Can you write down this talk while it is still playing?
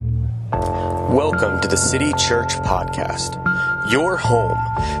Welcome to the City Church Podcast, your home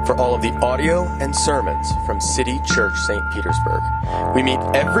for all of the audio and sermons from City Church St. Petersburg. We meet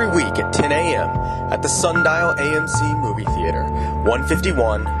every week at 10 a.m. at the Sundial AMC Movie Theater,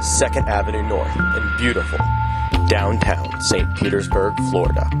 151 2nd Avenue North in beautiful downtown St. Petersburg,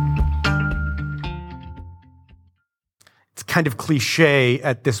 Florida. It's kind of cliche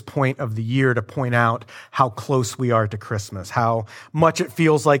at this point of the year to point out how close we are to Christmas, how much it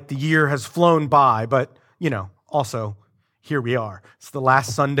feels like the year has flown by, but, also here we are. It's the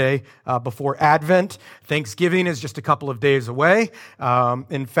last Sunday before Advent. Thanksgiving is just a couple of days away.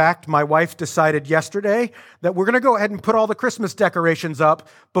 In fact, my wife decided yesterday that we're going to go ahead and put all the Christmas decorations up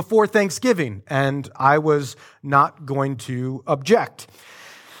before Thanksgiving, and I was not going to object.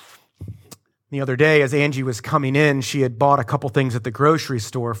 The other day, as Angie was coming in, she had bought a couple things at the grocery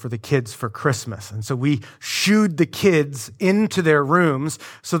store for the kids for Christmas. And so we shooed the kids into their rooms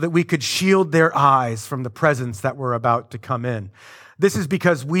so that we could shield their eyes from the presents that were about to come in. This is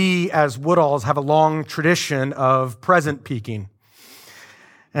because we, as Woodalls, have a long tradition of present peeking.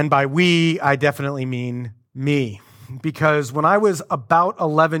 And by we, I definitely mean me. Because when I was about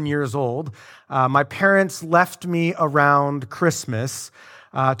 11 years old, my parents left me around Christmas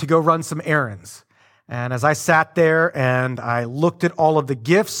to go run some errands. And as I sat there and I looked at all of the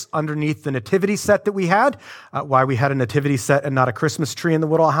gifts underneath the nativity set that we had, why we had a nativity set and not a Christmas tree in the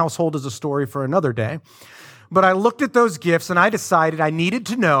Woodall household is a story for another day. But I looked at those gifts and I decided I needed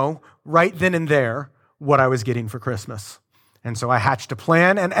to know right then and there what I was getting for Christmas. And so I hatched a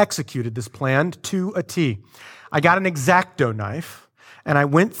plan and executed this plan to a T. I got an X-Acto knife and I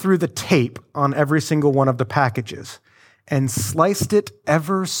went through the tape on every single one of the packages and sliced it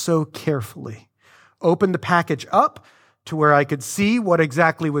ever so carefully. Opened the package up to where I could see what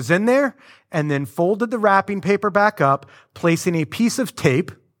exactly was in there, and then folded the wrapping paper back up, placing a piece of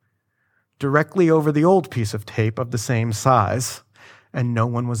tape directly over the old piece of tape of the same size, and no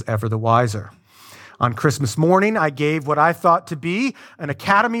one was ever the wiser. On Christmas morning, I gave what I thought to be an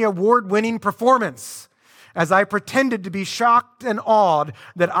Academy Award-winning performance as I pretended to be shocked and awed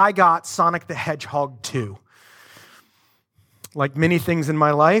that I got Sonic the Hedgehog 2. Like many things in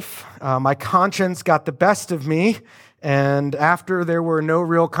my life, my conscience got the best of me, and after there were no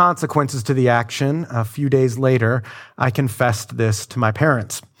real consequences to the action, a few days later, I confessed this to my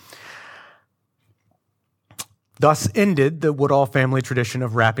parents. Thus ended the Woodall family tradition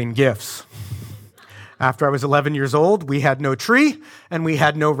of wrapping gifts. After I was 11 years old, we had no tree, and we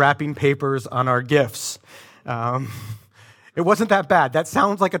had no wrapping papers on our gifts. It wasn't that bad. That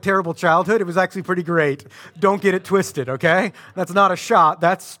sounds like a terrible childhood. It was actually pretty great. Don't get it twisted, okay? That's not a shot.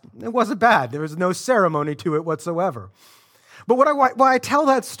 It wasn't bad. There was no ceremony to it whatsoever. But why I tell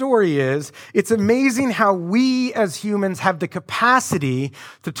that story is, it's amazing how we as humans have the capacity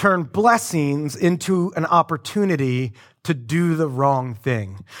to turn blessings into an opportunity to do the wrong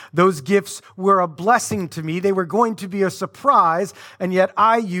thing. Those gifts were a blessing to me. They were going to be a surprise, and yet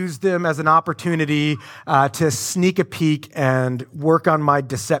I used them as an opportunity to sneak a peek and work on my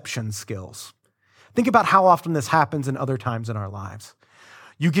deception skills. Think about how often this happens in other times in our lives.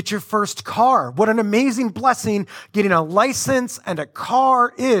 You get your first car. What an amazing blessing getting a license and a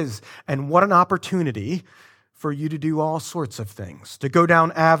car is. And what an opportunity for you to do all sorts of things, to go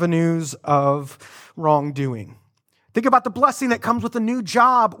down avenues of wrongdoing. Think about the blessing that comes with a new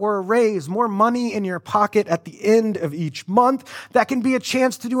job or a raise, more money in your pocket at the end of each month. That can be a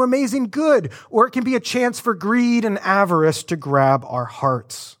chance to do amazing good, or it can be a chance for greed and avarice to grab our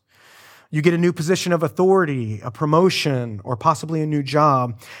hearts. You get a new position of authority, a promotion, or possibly a new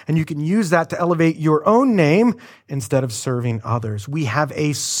job, and you can use that to elevate your own name instead of serving others. We have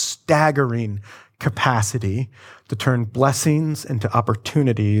a staggering capacity to turn blessings into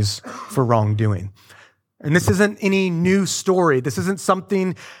opportunities for wrongdoing. And this isn't any new story. This isn't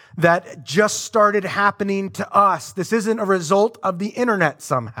something that just started happening to us. This isn't a result of the internet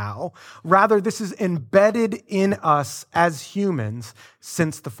somehow. Rather, this is embedded in us as humans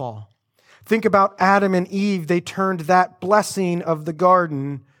since the fall. Think about Adam and Eve. They turned that blessing of the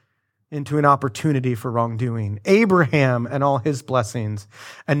garden into an opportunity for wrongdoing. Abraham and all his blessings.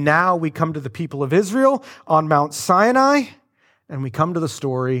 And now we come to the people of Israel on Mount Sinai, and we come to the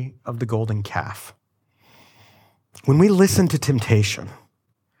story of the golden calf. When we listen to temptation,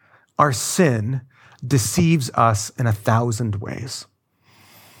 our sin deceives us in 1,000 ways.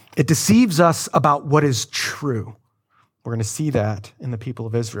 It deceives us about what is true. We're going to see that in the people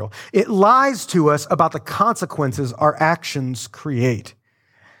of Israel. It lies to us about the consequences our actions create.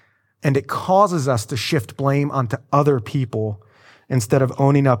 And it causes us to shift blame onto other people instead of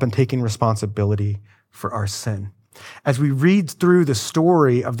owning up and taking responsibility for our sin. As we read through the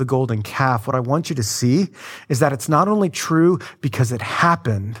story of the golden calf, what I want you to see is that it's not only true because it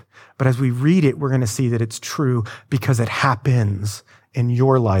happened, but as we read it, we're going to see that it's true because it happens in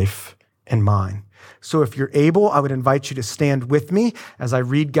your life and mine. So if you're able, I would invite you to stand with me as I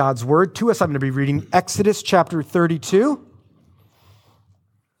read God's word to us. I'm going to be reading Exodus chapter 32.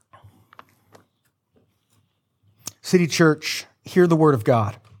 City Church, hear the word of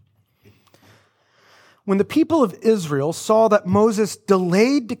God. When the people of Israel saw that Moses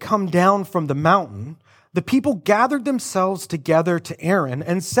delayed to come down from the mountain, the people gathered themselves together to Aaron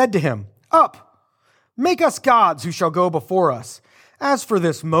and said to him, "Up, make us gods who shall go before us. As for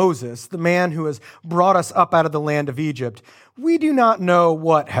this Moses, the man who has brought us up out of the land of Egypt, we do not know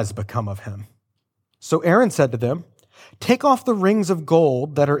what has become of him." So Aaron said to them, "Take off the rings of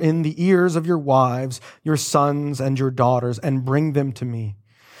gold that are in the ears of your wives, your sons, and your daughters, and bring them to me."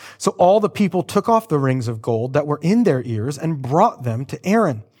 So all the people took off the rings of gold that were in their ears and brought them to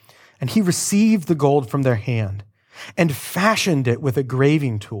Aaron. And he received the gold from their hand and fashioned it with a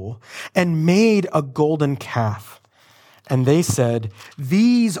graving tool and made a golden calf. And they said,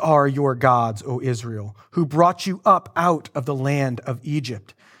 "These are your gods, O Israel, who brought you up out of the land of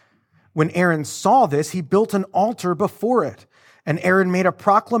Egypt." When Aaron saw this, he built an altar before it. And Aaron made a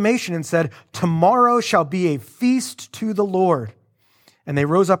proclamation and said, "Tomorrow shall be a feast to the Lord." And they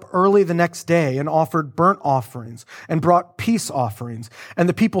rose up early the next day and offered burnt offerings and brought peace offerings. And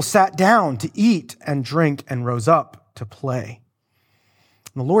the people sat down to eat and drink and rose up to play.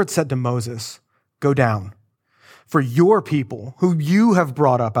 And the Lord said to Moses, "Go down, for your people, whom you have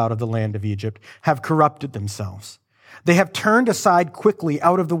brought up out of the land of Egypt, have corrupted themselves. They have turned aside quickly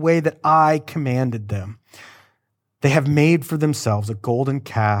out of the way that I commanded them. They have made for themselves a golden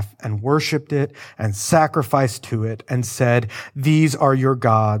calf and worshipped it and sacrificed to it and said, 'These are your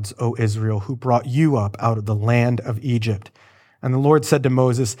gods, O Israel, who brought you up out of the land of Egypt.' And the Lord said to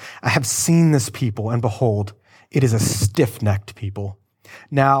Moses, 'I have seen this people, and behold, it is a stiff-necked people.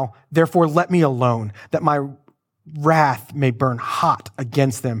 Now, therefore, let me alone, that my wrath may burn hot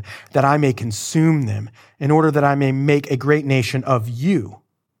against them, that I may consume them, in order that I may make a great nation of you.'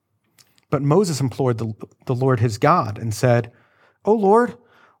 But Moses implored the Lord his God and said, 'O Lord,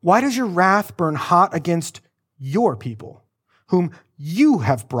 why does your wrath burn hot against your people, whom you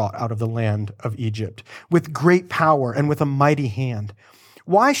have brought out of the land of Egypt, with great power and with a mighty hand?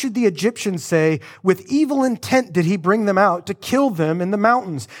 Why should the Egyptians say, with evil intent did he bring them out to kill them in the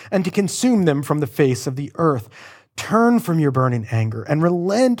mountains and to consume them from the face of the earth? Turn from your burning anger and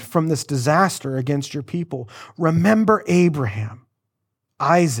relent from this disaster against your people. Remember Abraham,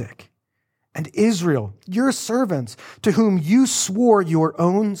 Isaac, and Israel, your servants, to whom you swore your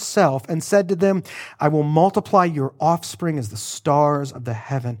own self and said to them, I will multiply your offspring as the stars of the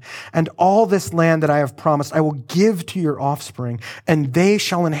heaven. And all this land that I have promised, I will give to your offspring, and they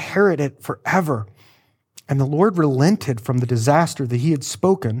shall inherit it forever.' And the Lord relented from the disaster that he had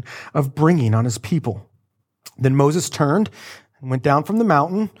spoken of bringing on his people. Then Moses turned and went down from the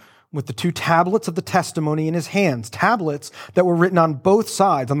mountain with the 2 tablets of the testimony in his hands, tablets that were written on both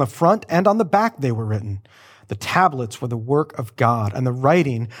sides, on the front and on the back they were written. The tablets were the work of God, and the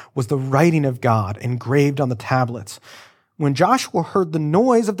writing was the writing of God engraved on the tablets. When Joshua heard the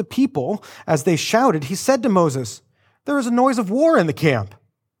noise of the people as they shouted, he said to Moses, 'There is a noise of war in the camp.'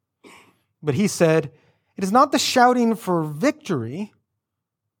 But he said, 'It is not the shouting for victory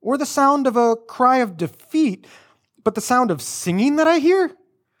or the sound of a cry of defeat, but the sound of singing that I hear.'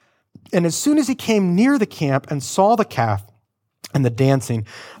 And as soon as he came near the camp and saw the calf and the dancing,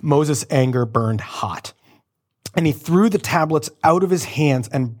 Moses' anger burned hot. And he threw the tablets out of his hands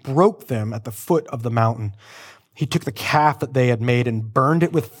and broke them at the foot of the mountain. He took the calf that they had made and burned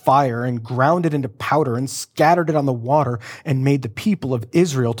it with fire and ground it into powder and scattered it on the water and made the people of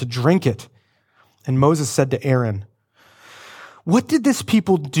Israel to drink it. And Moses said to Aaron, 'What did this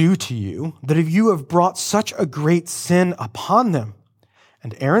people do to you that you have brought such a great sin upon them?'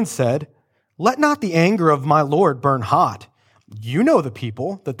 And Aaron said, 'Let not the anger of my Lord burn hot. You know the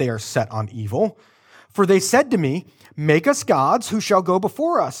people, that they are set on evil. For they said to me, Make us gods who shall go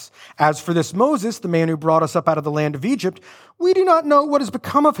before us. As for this Moses, the man who brought us up out of the land of Egypt, we do not know what has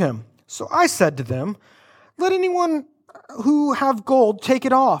become of him.' So I said to them, Let anyone who have gold take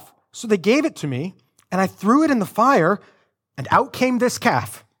it off. So they gave it to me, and I threw it in the fire, and out came this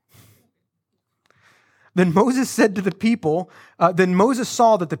calf." Then Moses said to the people, then Moses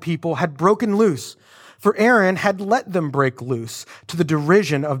saw that the people had broken loose, for Aaron had let them break loose to the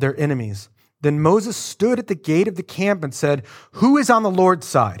derision of their enemies. Then Moses stood at the gate of the camp and said, "Who is on the Lord's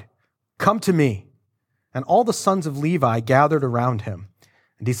side? Come to me." And all the sons of Levi gathered around him.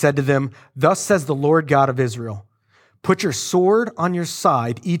 And he said to them, "Thus says the Lord God of Israel, Put your sword on your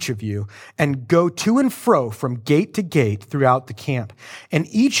side, each of you, and go to and fro from gate to gate throughout the camp. And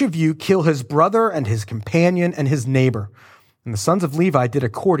each of you kill his brother and his companion and his neighbor." And the sons of Levi did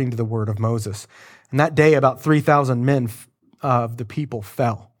according to the word of Moses. And that day about 3,000 men of the people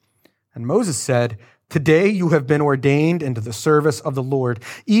fell. And Moses said, "Today you have been ordained into the service of the Lord,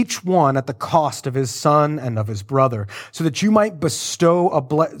 each one at the cost of his son and of his brother, so that he might bestow a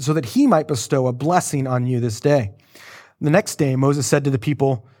blessing on you this day." The next day, Moses said to the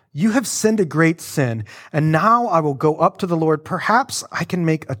people, "You have sinned a great sin, and now I will go up to the Lord. Perhaps I can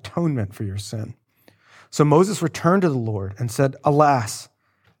make atonement for your sin." So Moses returned to the Lord and said, "Alas,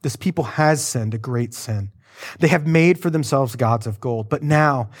 this people has sinned a great sin. They have made for themselves gods of gold. But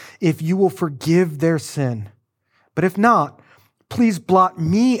now, if you will forgive their sin, but if not, please blot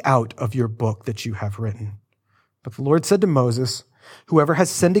me out of your book that you have written." But the Lord said to Moses, "Whoever has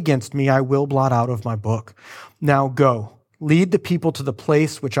sinned against me, I will blot out of my book. Now go, lead the people to the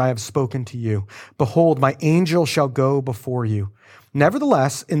place which I have spoken to you. Behold, my angel shall go before you.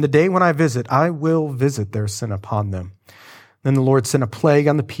 Nevertheless, in the day when I visit, I will visit their sin upon them." Then the Lord sent a plague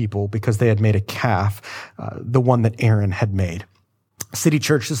on the people because they had made a calf, the one that Aaron had made. City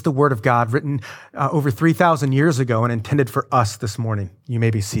Church, this is the word of God written over 3,000 years ago and intended for us this morning. You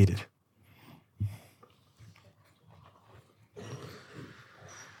may be seated.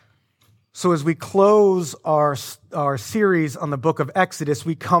 So as we close our series on the book of Exodus,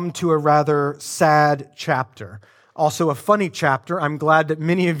 we come to a rather sad chapter. Also a funny chapter. I'm glad that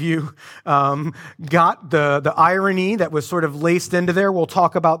many of you got the irony that was sort of laced into there. We'll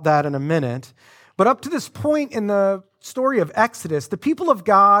talk about that in a minute. But up to this point in the story of Exodus, the people of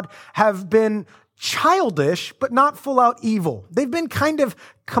God have been childish, but not full out evil. They've been kind of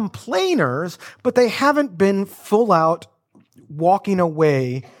complainers, but they haven't been full out walking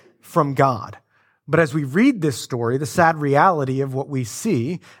away from God. But as we read this story, the sad reality of what we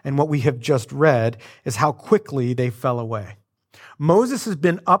see and what we have just read is how quickly they fell away. Moses has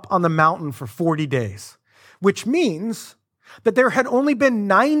been up on the mountain for 40 days, which means that there had only been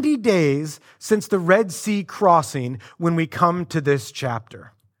 90 days since the Red Sea crossing when we come to this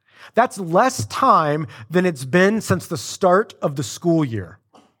chapter. That's less time than it's been since the start of the school year.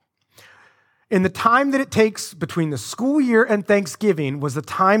 In the time that it takes between the school year and Thanksgiving was the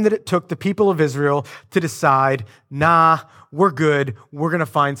time that it took the people of Israel to decide, nah, we're good. We're going to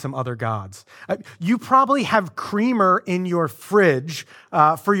find some other gods. You probably have creamer in your fridge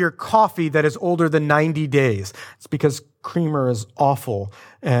for your coffee that is older than 90 days. It's because creamer is awful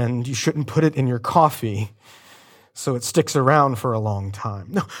and you shouldn't put it in your coffee so it sticks around for a long time.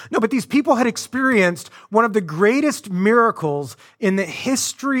 No, but these people had experienced one of the greatest miracles in the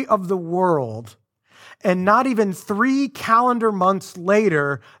history of the world. And not even 3 calendar months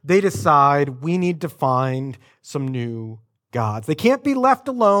later, they decide we need to find some new gods. They can't be left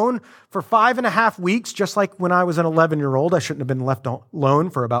alone for 5.5 weeks, just like when I was an 11-year-old. I shouldn't have been left alone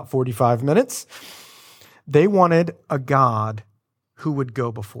for about 45 minutes. They wanted a God who would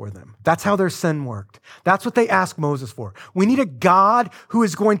go before them. That's how their sin worked. That's what they asked Moses for. We need a God who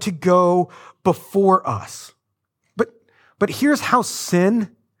is going to go before us. But here's how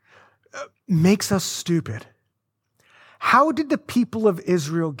sin makes us stupid. How did the people of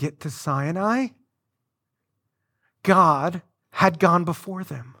Israel get to Sinai? God had gone before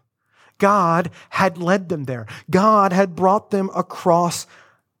them. God had led them there. God had brought them across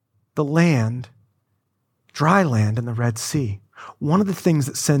the land, dry land in the Red Sea. One of the things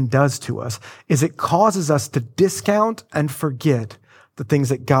that sin does to us is it causes us to discount and forget the things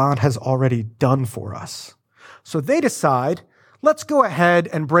that God has already done for us. So they decide, let's go ahead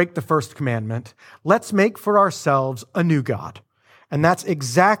and break the first commandment. Let's make for ourselves a new God. And that's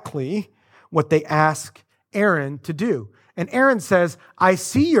exactly what they ask Aaron to do. And Aaron says, I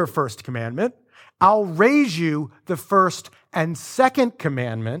see your first commandment. I'll raise you the first and second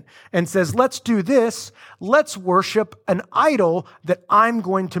commandment, and says, let's do this. Let's worship an idol that I'm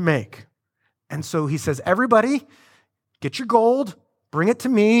going to make. And so he says, everybody, get your gold, bring it to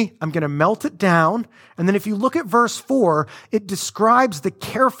me. I'm going to melt it down. And then if you look at verse 4, it describes the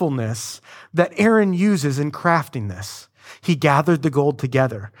carefulness that Aaron uses in crafting this. He gathered the gold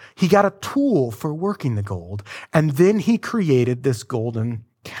together. He got a tool for working the gold. And then he created this golden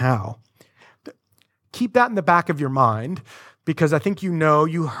cow. Keep that in the back of your mind, because I think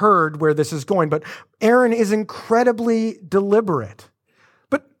you heard where this is going. But Aaron is incredibly deliberate.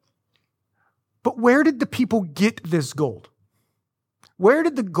 But where did the people get this gold? Where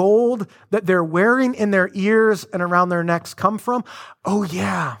did the gold that they're wearing in their ears and around their necks come from? Oh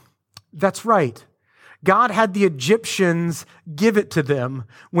yeah, that's right. God had the Egyptians give it to them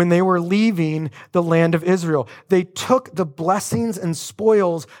when they were leaving the land of Israel. They took the blessings and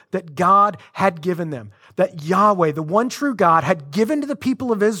spoils that God had given them, that Yahweh, the one true God, had given to the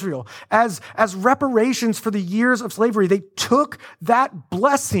people of Israel as reparations for the years of slavery. They took that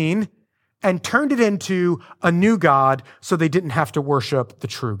blessing and turned it into a new God so they didn't have to worship the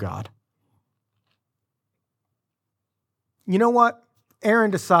true God. You know what?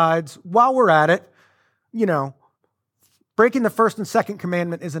 Aaron decides, while we're at it, breaking the first and second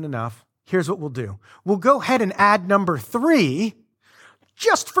commandment isn't enough. Here's what we'll do. We'll go ahead and add number 3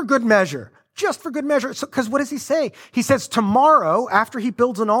 just for good measure. Just for good measure. Because what does he say? He says tomorrow, after he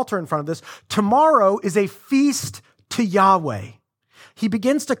builds an altar in front of this, tomorrow is a feast to Yahweh. He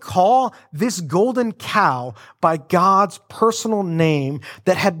begins to call this golden cow by God's personal name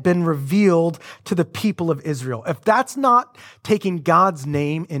that had been revealed to the people of Israel. If that's not taking God's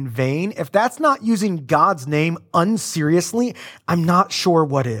name in vain, if that's not using God's name unseriously, I'm not sure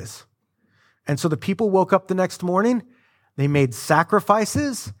what is. And so the people woke up the next morning, they made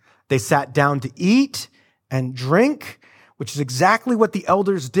sacrifices, they sat down to eat and drink, which is exactly what the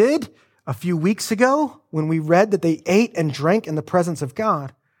elders did a few weeks ago when we read that they ate and drank in the presence of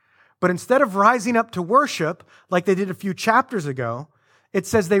God. But instead of rising up to worship like they did a few chapters ago, it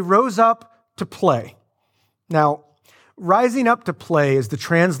says they rose up to play. Now, rising up to play is the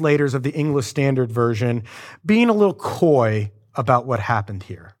translators of the English Standard Version being a little coy about what happened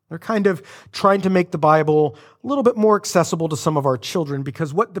here. They're kind of trying to make the Bible a little bit more accessible to some of our children,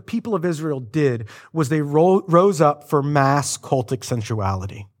 because what the people of Israel did was they rose up for mass cultic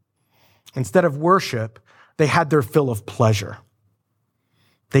sensuality. Instead of worship, they had their fill of pleasure.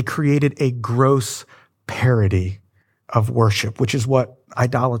 They created a gross parody of worship, which is what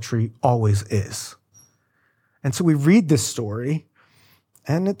idolatry always is. And so we read this story,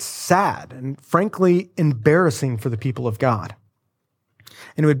 and it's sad and frankly embarrassing for the people of God.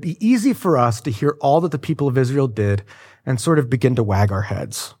 And it would be easy for us to hear all that the people of Israel did and sort of begin to wag our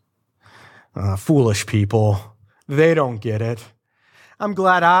heads. Foolish people, they don't get it. I'm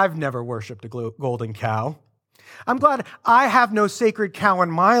glad I've never worshiped a golden cow. I'm glad I have no sacred cow in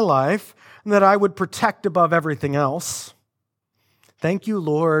my life that I would protect above everything else. Thank you,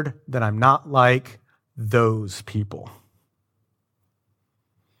 Lord, that I'm not like those people.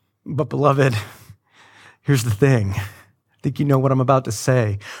 But beloved, here's the thing. I think you know what I'm about to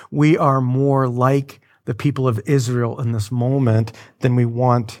say. We are more like the people of Israel in this moment than we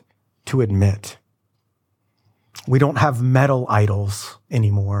want to admit. We don't have metal idols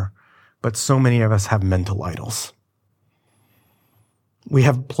anymore, but so many of us have mental idols. We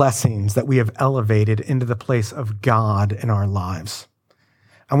have blessings that we have elevated into the place of God in our lives.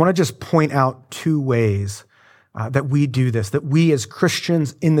 I want to just point out 2 ways that we do this, that we as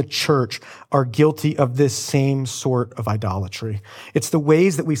Christians in the church are guilty of this same sort of idolatry. It's the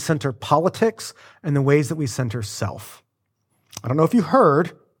ways that we center politics and the ways that we center self. I don't know if you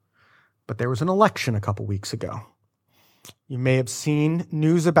heard, but there was an election a couple weeks ago. You may have seen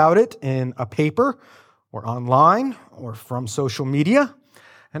news about it in a paper or online or from social media.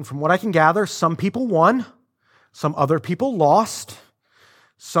 And from what I can gather, some people won, some other people lost.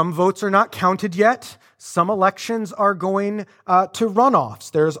 Some votes are not counted yet. Some elections are going to runoffs.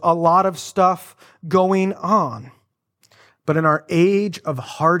 There's a lot of stuff going on. But in our age of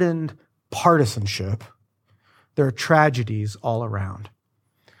hardened partisanship, there are tragedies all around.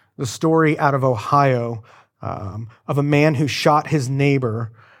 The story out of Ohio of a man who shot his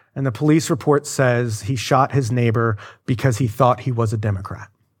neighbor, and the police report says he shot his neighbor because he thought he was a Democrat.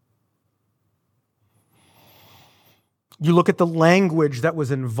 You look at the language that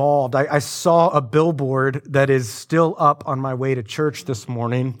was involved. I saw a billboard that is still up on my way to church this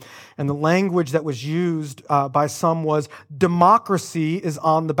morning, and the language that was used by some was, democracy is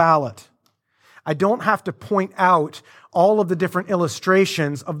on the ballot. I don't have to point out all of the different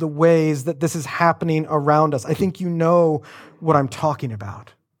illustrations of the ways that this is happening around us. I think you know what I'm talking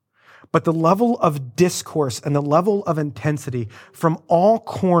about. But the level of discourse and the level of intensity from all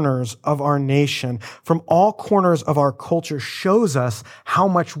corners of our nation, from all corners of our culture, shows us how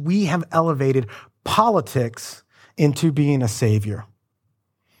much we have elevated politics into being a savior.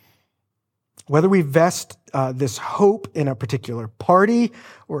 Whether we vest this hope in a particular party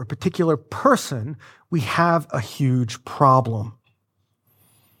or a particular person, we have a huge problem.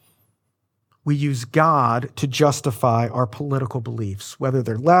 We use God to justify our political beliefs, whether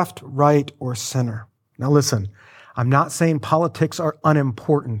they're left, right, or center. Now listen, I'm not saying politics are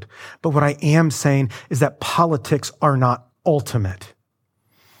unimportant, but what I am saying is that politics are not ultimate.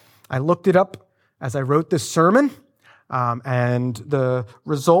 I looked it up as I wrote this sermon. And the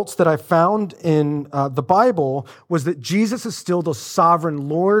results that I found in the Bible was that Jesus is still the sovereign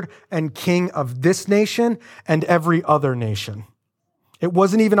Lord and King of this nation and every other nation. It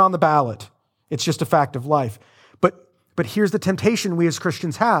wasn't even on the ballot. It's just a fact of life. But here's the temptation we as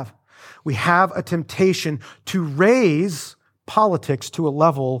Christians have. We have a temptation to raise politics to a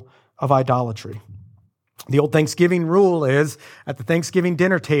level of idolatry. The old Thanksgiving rule is, at the Thanksgiving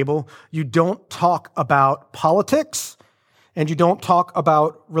dinner table, you don't talk about politics and you don't talk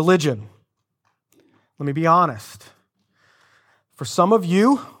about religion. Let me be honest. For some of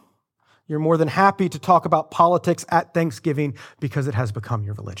you, you're more than happy to talk about politics at Thanksgiving because it has become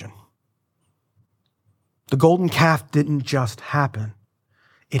your religion. The golden calf didn't just happen.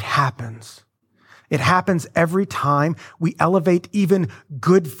 It happens. It happens every time we elevate even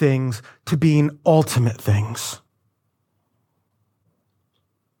good things to being ultimate things.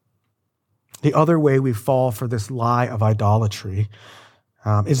 The other way we fall for this lie of idolatry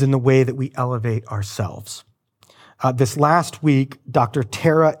is in the way that we elevate ourselves. This last week, Dr.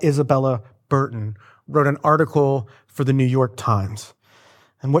 Tara Isabella Burton wrote an article for the New York Times.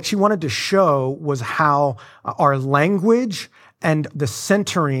 And what she wanted to show was how our language and the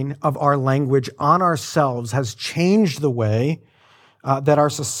centering of our language on ourselves has changed the way that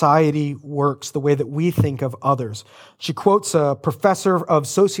our society works, the way that we think of others. She quotes a professor of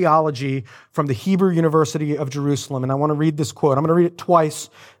sociology from the Hebrew University of Jerusalem, and I want to read this quote. I'm going to read it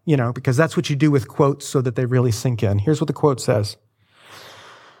twice, because that's what you do with quotes so that they really sink in. Here's what the quote says.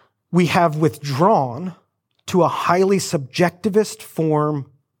 "We have withdrawn to a highly subjectivist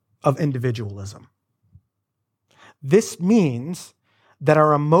form of individualism. This means that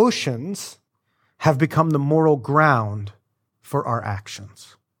our emotions have become the moral ground for our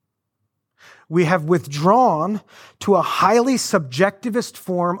actions. We have withdrawn to a highly subjectivist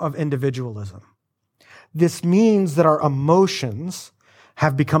form of individualism. This means that our emotions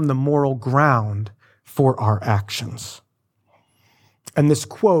have become the moral ground for our actions." And this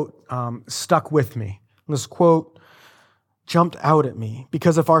quote stuck with me. This quote jumped out at me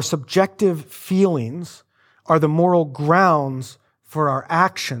because if our subjective feelings are the moral grounds for our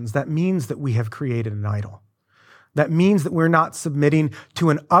actions, that means that we have created an idol. That means that we're not submitting to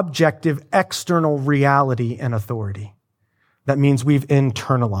an objective external reality and authority. That means we've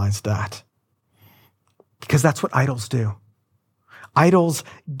internalized that. Because that's what idols do. Idols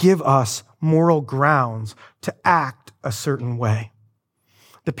give us moral grounds to act a certain way.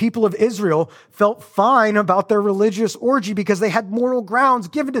 The people of Israel felt fine about their religious orgy because they had moral grounds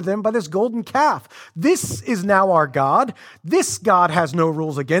given to them by this golden calf. This is now our God. This God has no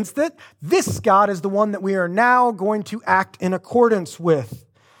rules against it. This God is the one that we are now going to act in accordance with.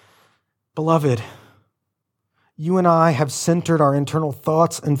 Beloved, you and I have centered our internal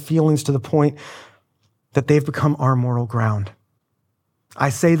thoughts and feelings to the point that they've become our moral ground. I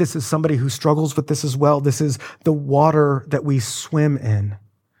say this as somebody who struggles with this as well. This is the water that we swim in,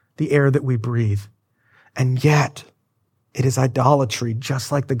 the air that we breathe. And yet, it is idolatry,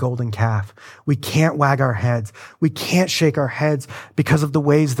 just like the golden calf. We can't wag our heads. We can't shake our heads because of the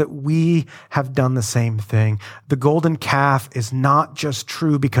ways that we have done the same thing. The golden calf is not just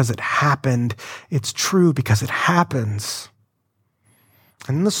true because it happened. It's true because it happens.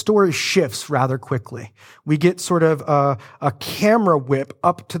 And then the story shifts rather quickly. We get sort of a camera whip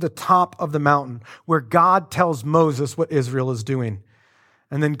up to the top of the mountain where God tells Moses what Israel is doing.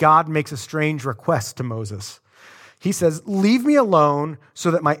 And then God makes a strange request to Moses. He says, "Leave me alone so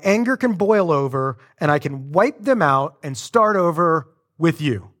that my anger can boil over and I can wipe them out and start over with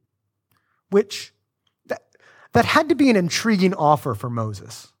you." Which, that had to be an intriguing offer for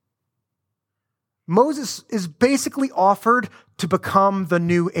Moses. Moses is basically offered to become the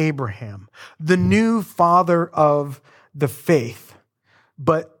new Abraham, the new father of the faith.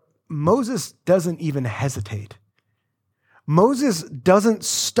 But Moses doesn't even hesitate. Moses doesn't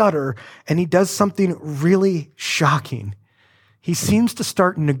stutter, and he does something really shocking. He seems to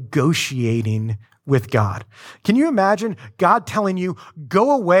start negotiating with God. Can you imagine God telling you,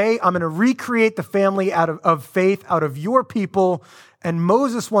 "Go away, I'm going to recreate the family out of faith, out of your people," and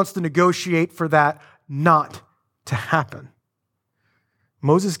Moses wants to negotiate for that not to happen?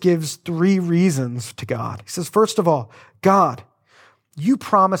 Moses gives 3 reasons to God. He says, first of all, God, you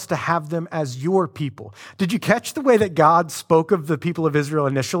promised to have them as your people. Did you catch the way that God spoke of the people of Israel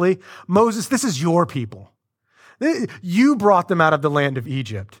initially? Moses, this is your people. You brought them out of the land of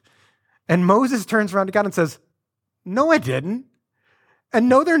Egypt. And Moses turns around to God and says, "No, I didn't. And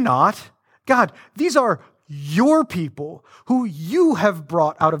no, they're not. God, these are your people, who you have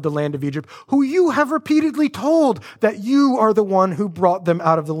brought out of the land of Egypt, who you have repeatedly told that you are the one who brought them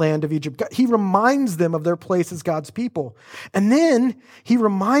out of the land of Egypt. He reminds them of their place as God's people. And then he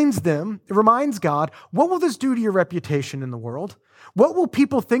reminds God, what will this do to your reputation in the world? What will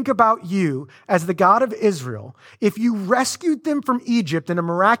people think about you as the God of Israel if you rescued them from Egypt in a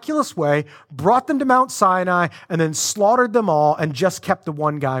miraculous way, brought them to Mount Sinai, and then slaughtered them all and just kept the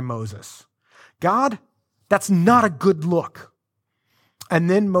one guy, Moses? God, that's not a good look. And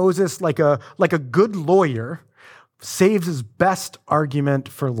then Moses, like a good lawyer, saves his best argument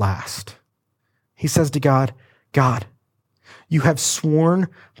for last. He says to God, God, you have sworn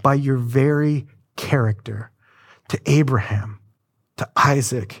by your very character to Abraham, to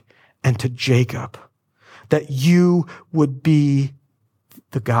Isaac, and to Jacob, that you would be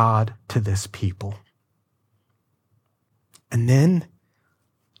the God to this people. And then,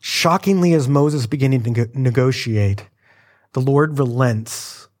 shockingly, as Moses is beginning to negotiate, the Lord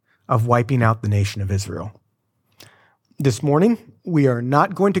relents of wiping out the nation of Israel. This morning, we are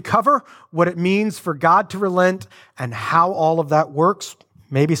not going to cover what it means for God to relent and how all of that works,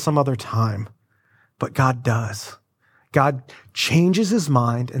 maybe some other time. But God does. God changes his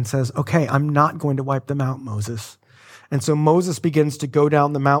mind and says, okay, I'm not going to wipe them out, Moses. And so Moses begins to go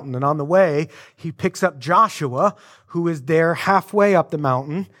down the mountain. And on the way, he picks up Joshua, who is there halfway up the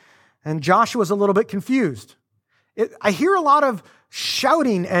mountain. And Joshua's a little bit confused. I hear a lot of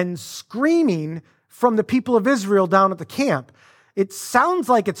shouting and screaming from the people of Israel down at the camp. It sounds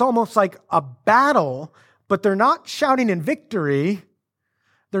like it's almost like a battle, but they're not shouting in victory.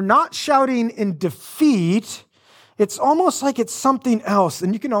 They're not shouting in defeat. It's almost like it's something else.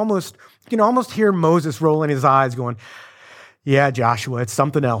 And you can almost hear Moses rolling his eyes going, yeah, Joshua, it's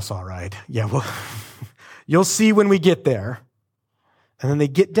something else, all right. Yeah, well, you'll see when we get there. And then they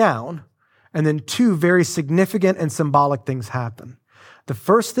get down, and then two very significant and symbolic things happen. The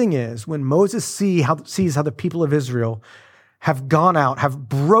first thing is when Moses sees how the people of Israel have gone out, have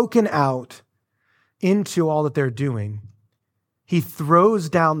broken out into all that they're doing, he throws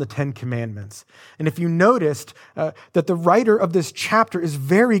down the 10 Commandments. And if you noticed that the writer of this chapter is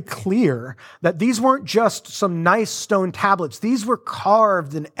very clear that these weren't just some nice stone tablets. These were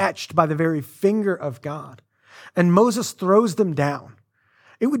carved and etched by the very finger of God. And Moses throws them down.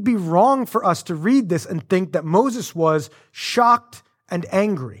 It would be wrong for us to read this and think that Moses was shocked and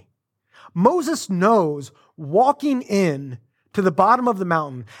angry. Moses knows walking in to the bottom of the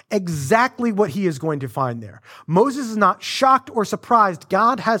mountain exactly what he is going to find there. Moses is not shocked or surprised.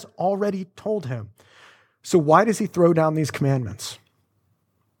 God has already told him. So why does he throw down these commandments?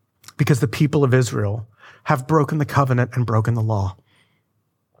 Because the people of Israel have broken the covenant and broken the law.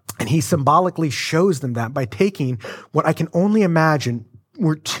 And he symbolically shows them that by taking what I can only imagine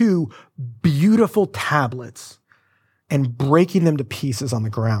were two beautiful tablets and breaking them to pieces on the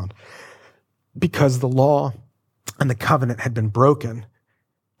ground because the law and the covenant had been broken.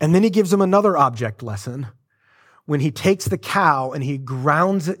 And then he gives them another object lesson when he takes the cow and he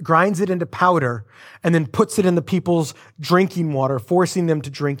grinds it into powder and then puts it in the people's drinking water, forcing them to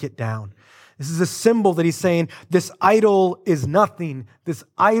drink it down. This is a symbol that he's saying, this idol is nothing. This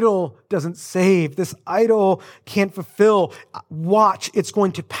idol doesn't save. This idol can't fulfill. Watch, it's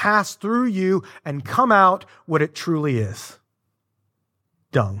going to pass through you and come out what it truly is.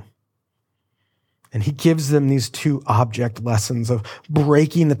 Dung. And he gives them these two object lessons of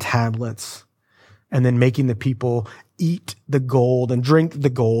breaking the tablets and then making the people eat the gold and drink the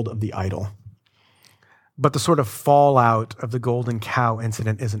gold of the idol. But the sort of fallout of the golden cow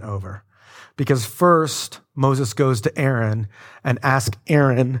incident isn't over. Because first, Moses goes to Aaron and asks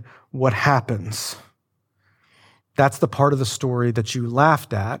Aaron what happens. That's the part of the story that you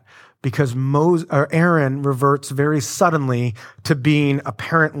laughed at, because Aaron reverts very suddenly to being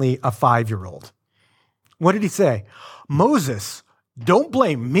apparently a 5-year-old. What did he say? Moses, don't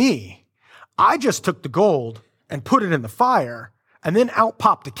blame me. I just took the gold and put it in the fire, and then out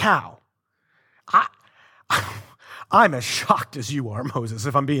popped a cow. I'm as shocked as you are, Moses,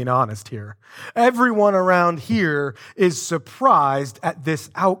 if I'm being honest here. Everyone around here is surprised at this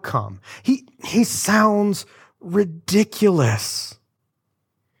outcome. He sounds ridiculous.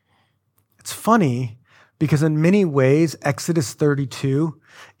 It's funny because in many ways, Exodus 32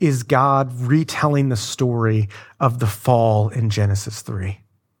 is God retelling the story of the fall in Genesis 3.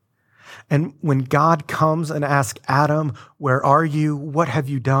 And when God comes and asks Adam, where are you? What have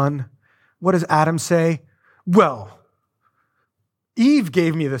you done? What does Adam say? Well, Eve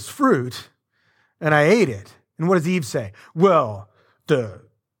gave me this fruit and I ate it. And what does Eve say? Well, the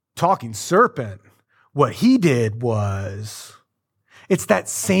talking serpent, what he did was... It's that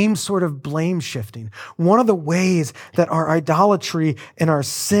same sort of blame shifting. One of the ways that our idolatry and our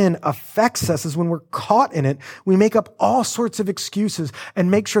sin affects us is when we're caught in it, we make up all sorts of excuses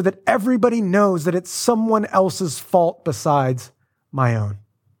and make sure that everybody knows that it's someone else's fault besides my own.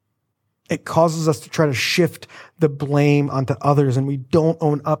 It causes us to try to shift the blame onto others, and we don't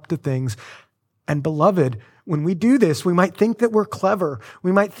own up to things. And beloved, when we do this, we might think that we're clever.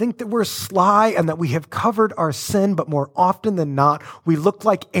 We might think that we're sly and that we have covered our sin, but more often than not, we look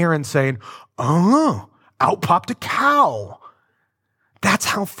like Aaron saying, "Oh, out popped a cow." That's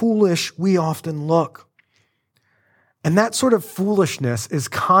how foolish we often look. And that sort of foolishness is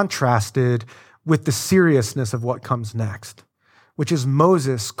contrasted with the seriousness of what comes next, which is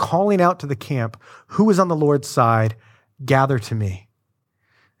Moses calling out to the camp, "Who is on the Lord's side? Gather to me."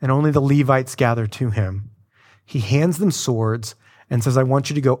 And only the Levites gather to him. He hands them swords and says, "I want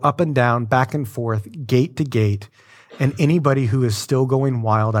you to go up and down, back and forth, gate to gate, and anybody who is still going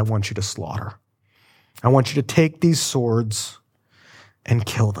wild, I want you to slaughter. I want you to take these swords and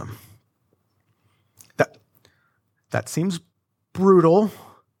kill them." That seems brutal.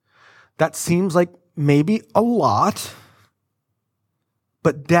 That seems like maybe a lot.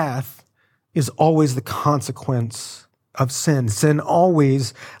 But death is always the consequence of sin. Sin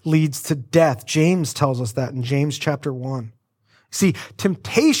always leads to death. James tells us that in James chapter 1. See,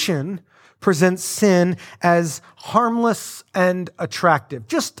 temptation presents sin as harmless and attractive,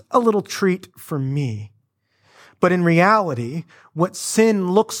 just a little treat for me. But in reality, what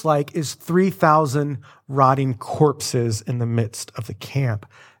sin looks like is 3,000 rotting corpses in the midst of the camp.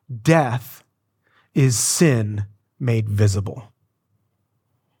 Death is sin made visible.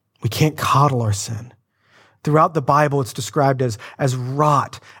 We can't coddle our sin. Throughout the Bible, it's described as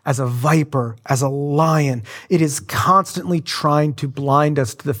rot, as a viper, as a lion. It is constantly trying to blind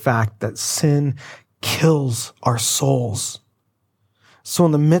us to the fact that sin kills our souls. So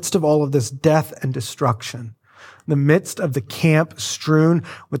in the midst of all of this death and destruction, in the midst of the camp strewn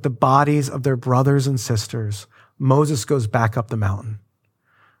with the bodies of their brothers and sisters, Moses goes back up the mountain.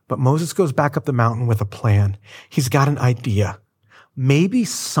 But Moses goes back up the mountain with a plan. He's got an idea. Maybe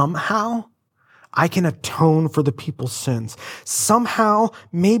somehow I can atone for the people's sins. Somehow,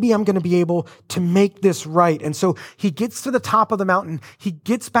 maybe I'm going to be able to make this right. And so he gets to the top of the mountain. He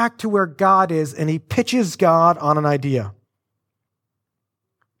gets back to where God is, and he pitches God on an idea.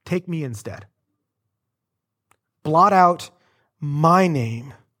 Take me instead. Blot out my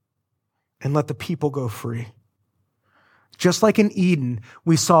name and let the people go free. Just like in Eden,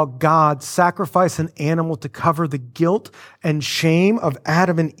 we saw God sacrifice an animal to cover the guilt and shame of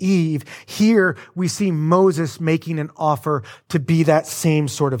Adam and Eve. Here we see Moses making an offer to be that same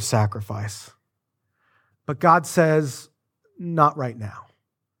sort of sacrifice. But God says, not right now.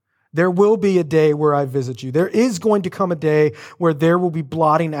 There will be a day where I visit you. There is going to come a day where there will be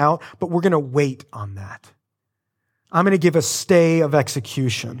blotting out, but we're going to wait on that. I'm going to give a stay of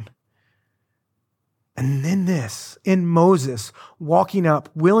execution. And then this, in Moses, walking up,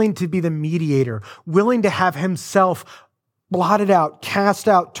 willing to be the mediator, willing to have himself blotted out, cast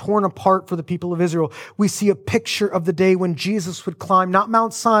out, torn apart for the people of Israel, we see a picture of the day when Jesus would climb not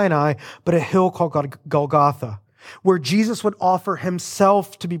Mount Sinai, but a hill called Golgotha, where Jesus would offer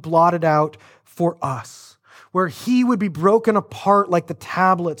himself to be blotted out for us, where he would be broken apart like the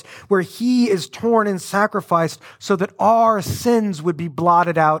tablets, where he is torn and sacrificed so that our sins would be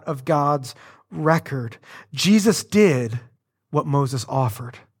blotted out of God's record. Jesus did what Moses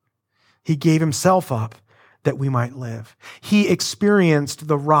offered. He gave himself up that we might live. He experienced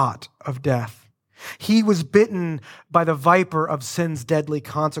the rot of death. He was bitten by the viper of sin's deadly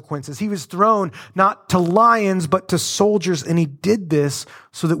consequences. He was thrown not to lions, but to soldiers. And he did this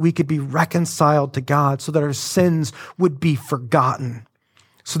so that we could be reconciled to God, so that our sins would be forgotten,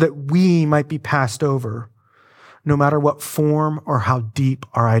 so that we might be passed over, no matter what form or how deep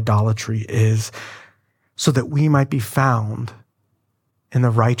our idolatry is, so that we might be found in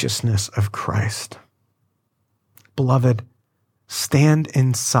the righteousness of Christ. Beloved, stand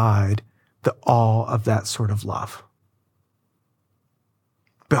inside the awe of that sort of love.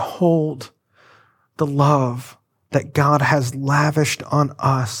 Behold the love that God has lavished on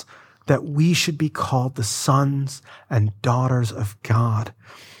us, that we should be called the sons and daughters of God.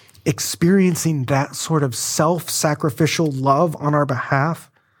 Experiencing that sort of self-sacrificial love on our behalf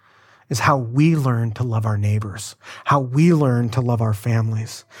is how we learn to love our neighbors, how we learn to love our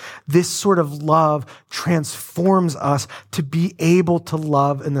families. This sort of love transforms us to be able to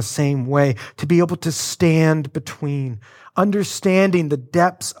love in the same way, to be able to stand between understanding the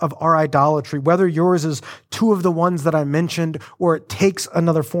depths of our idolatry, whether yours is two of the ones that I mentioned or it takes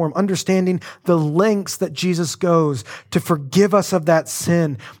another form, understanding the lengths that Jesus goes to forgive us of that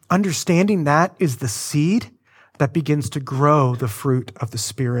sin, understanding that is the seed that begins to grow the fruit of the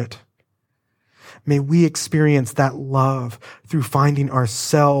Spirit. May we experience that love through finding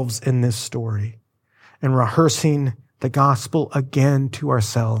ourselves in this story and rehearsing the gospel again to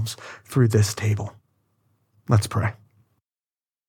ourselves through this table. Let's pray.